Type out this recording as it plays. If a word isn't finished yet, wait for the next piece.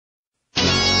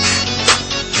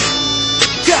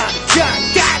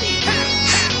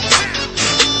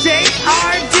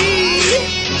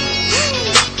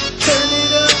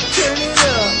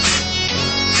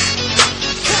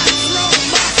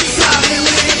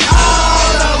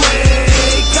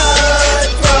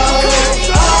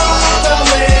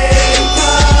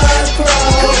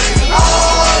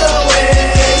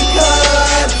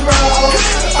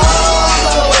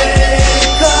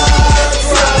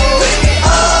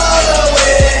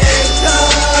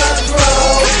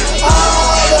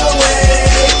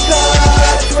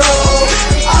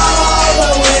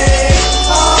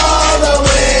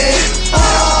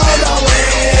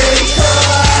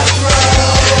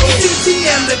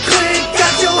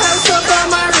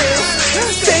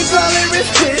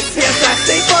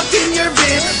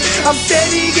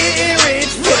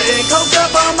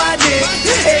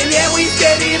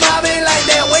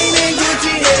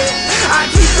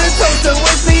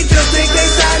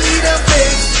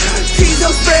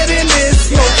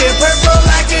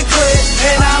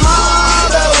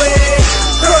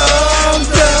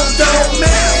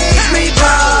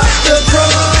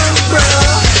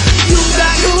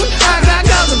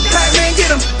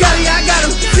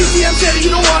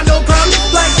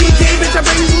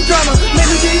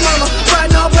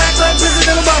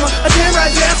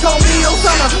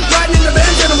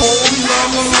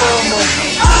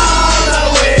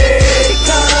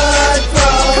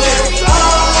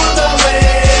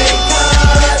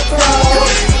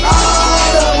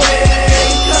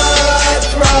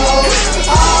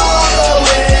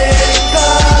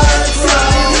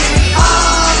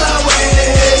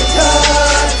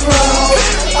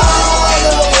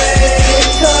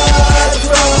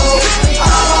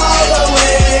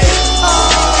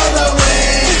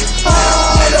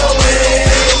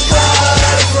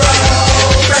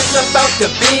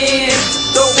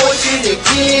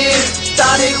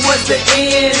thought it was the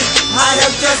end, I'd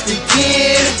have just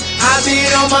begin. I've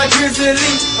been on my grizzly,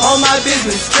 on my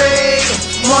business straight,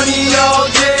 money all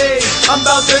day, I'm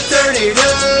about to turn it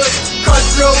up.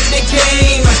 Cutthroat the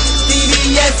game,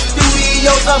 CBS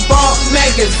Studios, I bought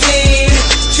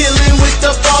magazine. Chillin' with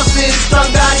the bosses, from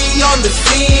Gotti on the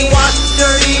scene. Watch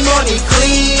dirty money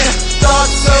clean,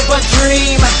 thoughts of a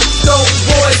dream. Dope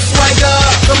boy swagger,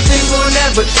 some things will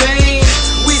never change.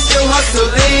 We still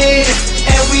hustling,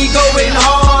 and we going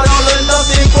hard, all or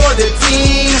nothing for the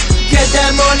team. Get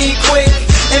that money quick,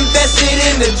 invest it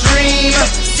in the dream.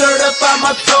 Certify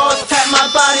my thoughts, tap my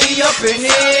body up and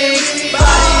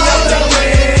in.